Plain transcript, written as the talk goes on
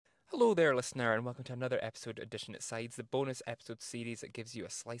Hello there, listener, and welcome to another episode of Dishin It Sides, the bonus episode series that gives you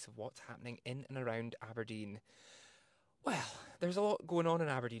a slice of what's happening in and around Aberdeen. Well, there's a lot going on in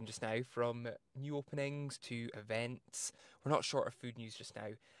Aberdeen just now, from new openings to events. We're not short of food news just now,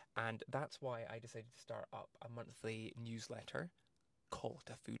 and that's why I decided to start up a monthly newsletter, call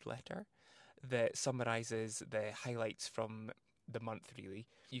it a food letter, that summarises the highlights from the month, really.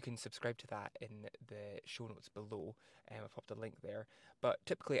 You can subscribe to that in the show notes below. I've popped a link there. But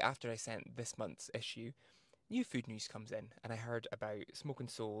typically, after I sent this month's issue, new food news comes in, and I heard about Smoke and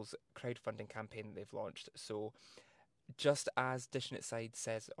Soul's crowdfunding campaign that they've launched. So, just as Dishin It Sides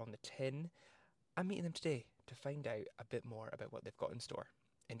says on the tin, I'm meeting them today to find out a bit more about what they've got in store.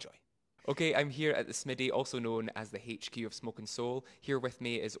 Enjoy. Okay, I'm here at the Smitty, also known as the HQ of Smoke and Soul. Here with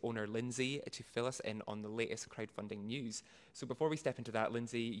me is owner Lindsay to fill us in on the latest crowdfunding news. So before we step into that,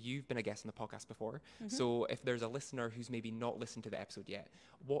 Lindsay, you've been a guest on the podcast before. So if there's a listener who's maybe not listened to the episode yet,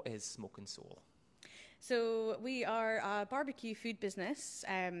 what is Smoke and Soul? So we are a barbecue food business.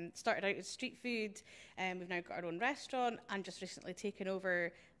 Started out as street food, and we've now got our own restaurant, and just recently taken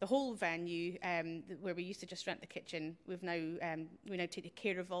over the whole venue, where we used to just rent the kitchen. We now take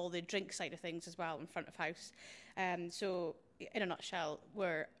care of all the drink side of things as well in front of house. So in a nutshell,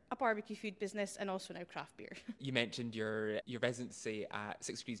 we're a barbecue food business and also now craft beer. You mentioned your residency at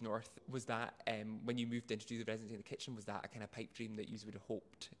 6 Degrees North. Was that, when you moved in to do the residency in the kitchen, was that a kind of pipe dream that you would have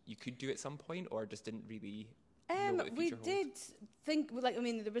hoped you could do at some point, or just didn't really know what the We future holds? did think,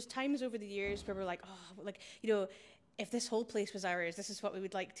 there was times over the years where we're like, if this whole place was ours, this is what we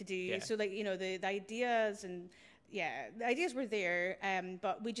would like to do. Yeah. So, the ideas the ideas were there,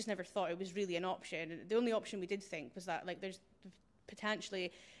 but we just never thought it was really an option. The only option we did think was that, there's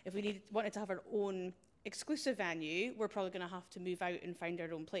potentially, if we wanted to have our own exclusive venue, we're probably going to have to move out and find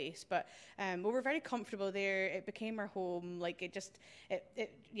our own place. But we were very comfortable there. It became our home. It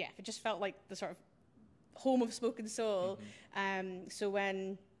just felt like the sort of home of Smoke and Soul. So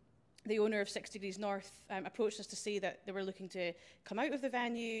when the owner of 6 Degrees North approached us to say that they were looking to come out of the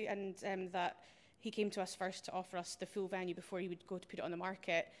venue, and that he came to us first to offer us the full venue before he would go to put it on the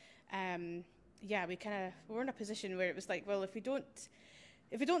market. We were in a position where it was like, well, if we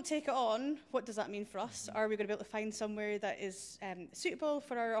don't take it on, what does that mean for us? Are we going to be able to find somewhere that is suitable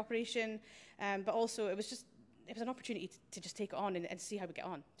for our operation? But also, it was an opportunity to just take it on and see how we get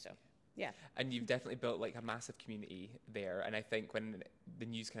on. So. Yeah. And you've definitely built a massive community there. And I think when the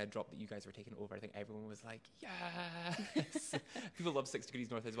news kind of dropped that you guys were taking over, I think everyone was like, yes. People love 6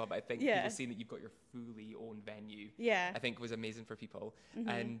 Degrees North as well, but I think people seeing that you've got your fully owned venue, I think was amazing for people.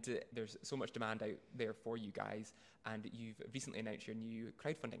 And there's so much demand out there for you guys. And you've recently announced your new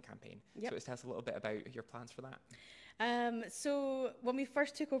crowdfunding campaign. Yep. So let's tell us a little bit about your plans for that. So when we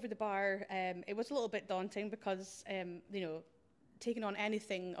first took over the bar, it was a little bit daunting because, taking on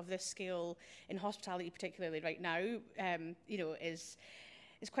anything of this scale in hospitality, particularly right now, is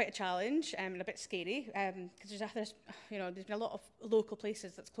quite a challenge and a bit scary, because there's been a lot of local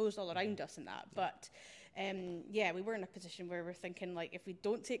places that's closed all around us and that. But we were in a position where we're thinking, if we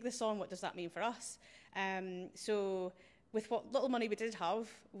don't take this on, what does that mean for us? So with what little money we did have,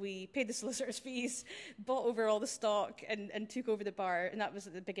 we paid the solicitor's fees, bought over all the stock, and took over the bar, and that was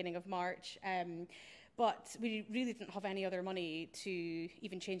at the beginning of March. But we really didn't have any other money to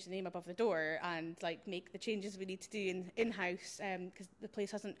even change the name above the door and make the changes we need to do in-house, because the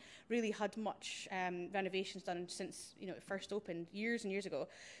place hasn't really had much renovations done since it first opened years and years ago.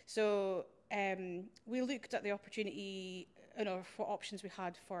 So we looked at the opportunity, what options we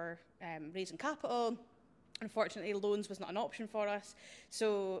had for raising capital. Unfortunately, loans was not an option for us.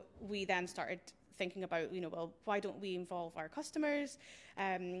 So we then started thinking about, why don't we involve our customers,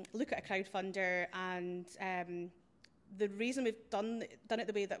 look at a crowdfunder, and the reason we've done it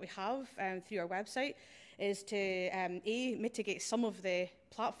the way that we have through our website is to mitigate some of the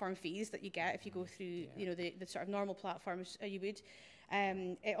platform fees that you get if you go through the sort of normal platforms you would.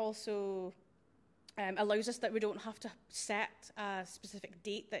 It also allows us that we don't have to set a specific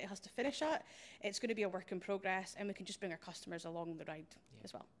date that it has to finish at. It's going to be a work in progress, and we can just bring our customers along the ride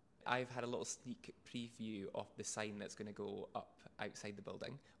as well. I've had a little sneak preview of the sign that's going to go up outside the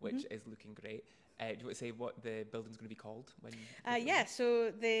building, which is looking great. Do you want to say what the building's going to be called?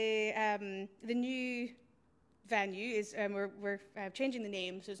 So the new venue is we're changing the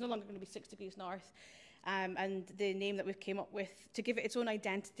name, so it's no longer going to be 6 Degrees North, and the name that we've came up with to give it its own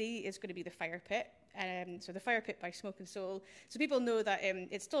identity is going to be the Fire Pit. So the Fire Pit by Smoke and Soul. So people know that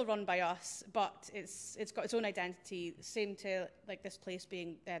it's still run by us, but it's got its own identity. Same to this place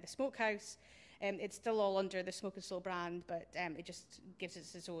being the Smokehouse. It's still all under the Smoke and Soul brand, but it just gives it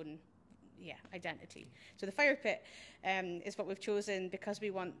its own identity. So the fire pit is what we've chosen because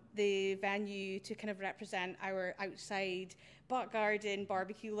we want the venue to kind of represent our outside back garden,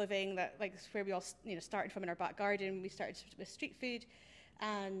 barbecue living, that like where we all started from in our back garden. We started with street food,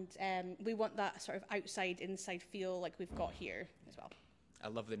 and we want that sort of outside inside feel like we've got here as well. I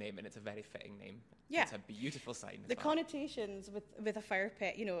love the name, and it's a very fitting name. Yeah. It's a beautiful sign. The connotations with a fire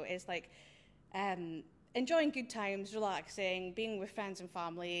pit, is like enjoying good times, relaxing, being with friends and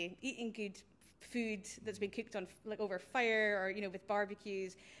family, eating good food that's been cooked on like over fire or with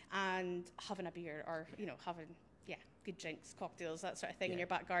barbecues, and having a beer or having good drinks, cocktails, that sort of thing in your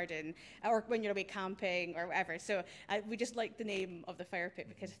back garden, or when you're away camping or whatever. So we just like the name of the fire pit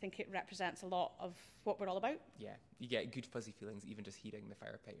because I think it represents a lot of what we're all about. Yeah, you get good fuzzy feelings even just hearing the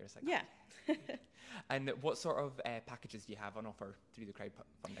fire pit. You're just like, And what sort of packages do you have on offer through the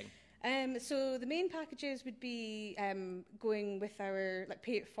crowdfunding? So the main packages would be going with our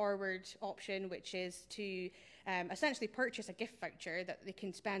pay it forward option, which is to essentially purchase a gift voucher that they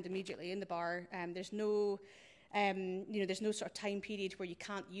can spend immediately in the bar. There's no there's no sort of time period where you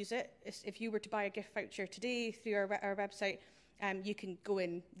can't use it. If you were to buy a gift voucher today through our website, you can go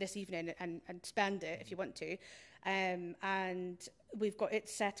in this evening and spend it if you want to. And we've got it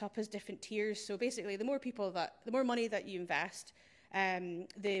set up as different tiers. So basically, the more money that you invest,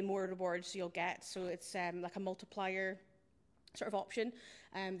 the more rewards you'll get. So it's like a multiplier sort of option.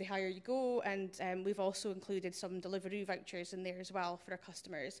 The higher you go, and we've also included some delivery vouchers in there as well for our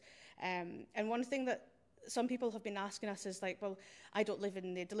customers. And one thing that some people have been asking us is like, well, I don't live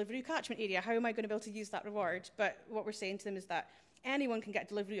in the delivery catchment area. How am I going to be able to use that reward? But what we're saying to them is that anyone can get a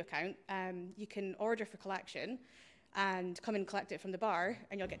delivery account. You can order for collection and come and collect it from the bar,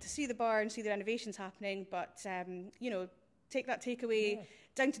 and you'll get to see the bar and see the renovations happening. But, take that takeaway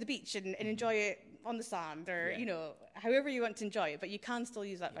down to the beach and enjoy it on the sand or, however you want to enjoy it. But you can still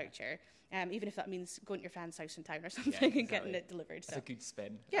use that voucher. Even if that means going to your friend's house in town or something and getting it delivered. That's a good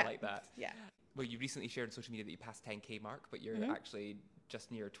spin. Yeah. I like that. Yeah. Well, you recently shared on social media that you passed 10k mark, but you're actually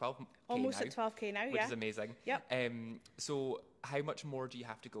just near 12k almost now, at 12k now, which is amazing. Yep. So how much more do you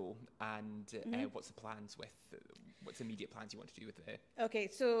have to go, and what's the immediate plans you want to do with it? Okay,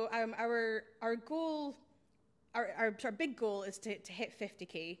 so our goal, our big goal is to hit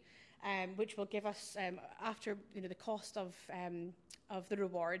 50k. Which will give us, after the cost of the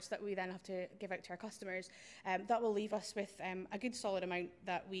rewards that we then have to give out to our customers, that will leave us with a good solid amount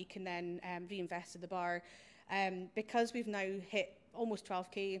that we can then reinvest in the bar. Because we've now hit almost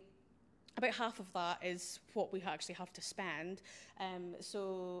 12k, about half of that is what we actually have to spend.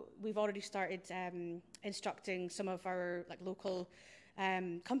 So we've already started instructing some of our local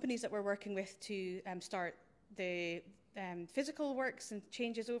companies that we're working with to start the physical works and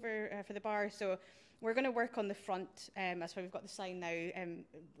changes over for the bar. So we're going to work on the front. That's why we've got the sign now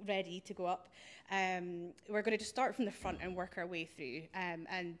ready to go up. We're going to just start from the front and work our way through.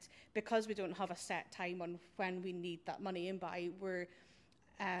 And because we don't have a set time on when we need that money in by,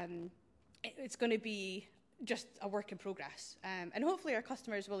 it's going to be just a work in progress. And hopefully our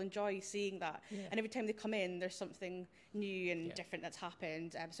customers will enjoy seeing that. Yeah. And every time they come in, there's something new and different that's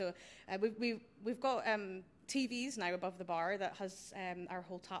happened. So we've got TVs now above the bar that has our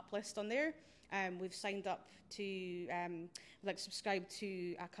whole tap list on there. We've signed up to subscribe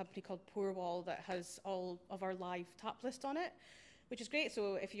to a company called Pourwall that has all of our live tap list on it, which is great.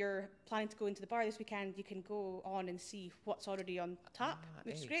 So if you're planning to go into the bar this weekend, you can go on and see what's already on tap,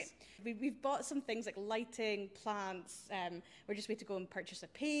 which is great. We've bought some things like lighting, plants. We're just waiting to go and purchase a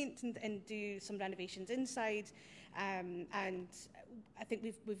paint and do some renovations inside. And I think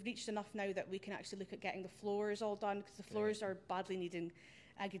we've reached enough now that we can actually look at getting the floors all done, because the floors are badly needing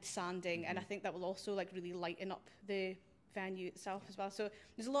a good sanding. And I think that will also really lighten up the venue itself as well. So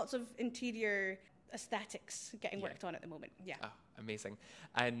there's lots of interior aesthetics getting worked on at the moment. Yeah. Oh, amazing.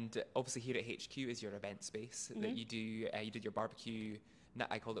 And obviously here at HQ is your event space that you do. You did your barbecue.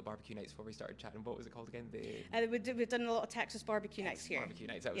 I called it barbecue nights before we started chatting. What was it called again? We've done a lot of Texas barbecue nights here. Barbecue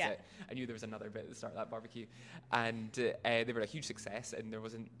nights, that was it. I knew there was another bit at the start of that barbecue. And they were a huge success, and there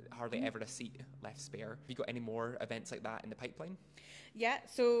wasn't hardly ever a seat left spare. Have you got any more events like that in the pipeline? Yeah,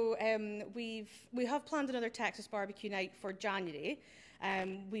 so we have planned another Texas barbecue night for January.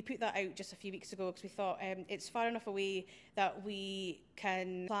 We put that out just a few weeks ago because we thought it's far enough away that we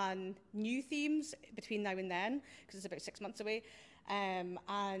can plan new themes between now and then, because it's about 6 months away.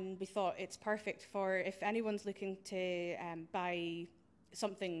 And we thought it's perfect for if anyone's looking to buy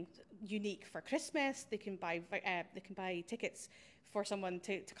something unique for Christmas. They can buy tickets for someone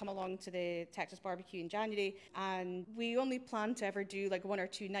to come along to the Texas barbecue in January. And we only planned to ever do 1 or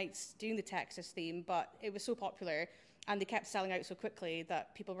 2 nights doing the Texas theme, but it was so popular And they kept selling out so quickly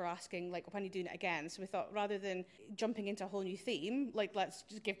that people were asking, like, when are you doing it again? So we thought, rather than jumping into a whole new theme, like, let's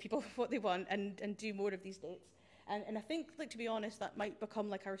just give people what they want and do more of these dates. And I think, like, to be honest, that might become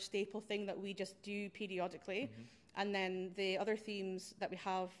like our staple thing that we just do periodically. And then the other themes that we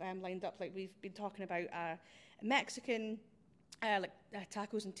have lined up, like we've been talking about Mexican,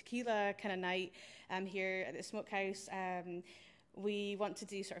 tacos and tequila kind of night here at the Smokehouse. We want to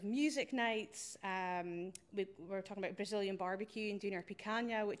do sort of music nights. We're talking about Brazilian barbecue and doing our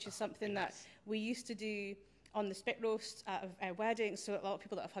picanha, which is something that we used to do on the spit roast at weddings. So a lot of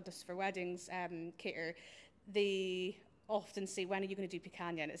people that have had us for weddings cater. They often say, when are you going to do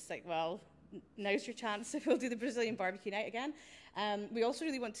picanha? And it's like, well, now's your chance if we'll do the Brazilian barbecue night again. We also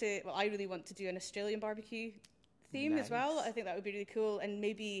really want to, I really want to do an Australian barbecue theme as well. I think that would be really cool, and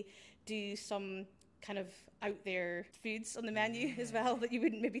maybe do some kind of out there foods on the menu as well that you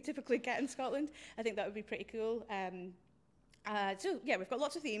wouldn't maybe typically get in Scotland. I think that would be pretty cool. So yeah, we've got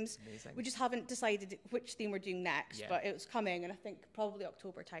lots of themes. Amazing. We just haven't decided which theme we're doing next, but it's coming, and I think probably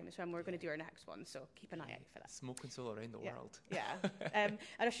October time is when we're going to do our next one, so keep an eye out for that. Smoking soul around the world. Yeah. And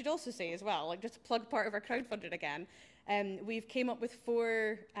I should also say as well, like, just to plug part of our crowdfunding again, we've came up with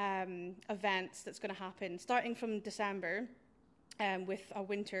 4 events that's going to happen starting from December with a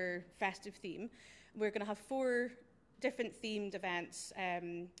winter festive theme. We're going to have 4 different themed events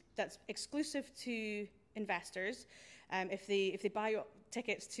that's exclusive to investors. If they buy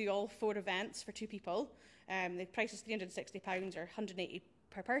tickets to all 4 events for 2 people, the price is £360 or £180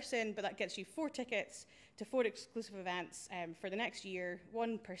 per person, but that gets you 4 tickets to 4 exclusive events for the next year,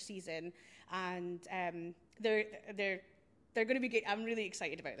 1 per season, and they're going to be great. I'm really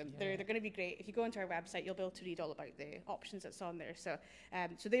excited about them. They're going to be great. If you go onto our website, you'll be able to read all about the options that's on there. So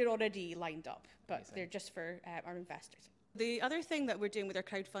they're already lined up, but they're just for our investors. The other thing that we're doing with our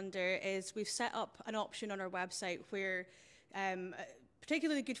crowdfunder is we've set up an option on our website where,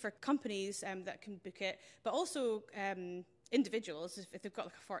 particularly good for companies that can book it, but also individuals, if they've got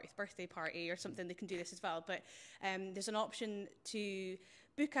like a 40th birthday party or something, they can do this as well. But there's an option to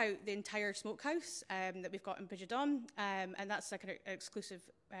book out the entire Smokehouse that we've got in Bridgedon, and that's like an exclusive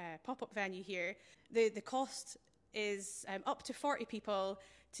pop-up venue here. The cost is up to 40 people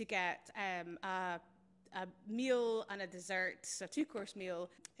to get a meal and a dessert, so a 2-course meal,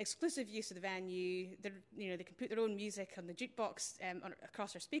 exclusive use of the venue. They can put their own music on the jukebox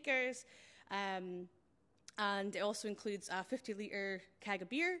across their speakers, and it also includes a 50-litre keg of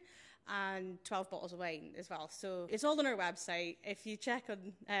beer and 12 bottles of wine as well. So it's all on our website. If you check on,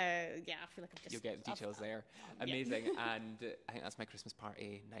 I feel like I'm just... You'll get the details there. Amazing. And I think that's my Christmas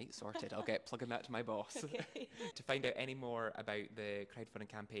party night sorted. I'll get plugging that to my boss. Okay. To find out any more about the crowdfunding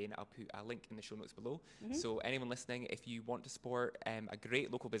campaign, I'll put a link in the show notes below. So anyone listening, if you want to support a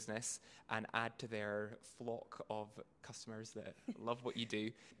great local business and add to their flock of customers that love what you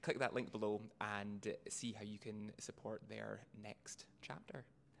do, click that link below and see how you can support their next chapter.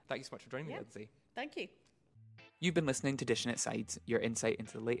 Thank you so much for joining me, Lindsay. Thank you. You've been listening to Dishin It Sides, your insight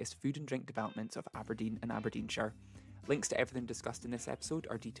into the latest food and drink developments of Aberdeen and Aberdeenshire. Links to everything discussed in this episode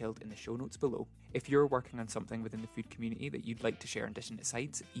are detailed in the show notes below. If you're working on something within the food community that you'd like to share on Dishin It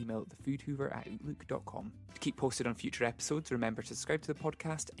Sides, email thefoodhoover@outlook.com. To keep posted on future episodes, remember to subscribe to the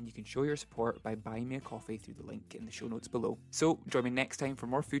podcast, and you can show your support by buying me a coffee through the link in the show notes below. So join me next time for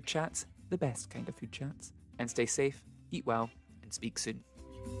more food chats, the best kind of food chats. And stay safe, eat well, and speak soon.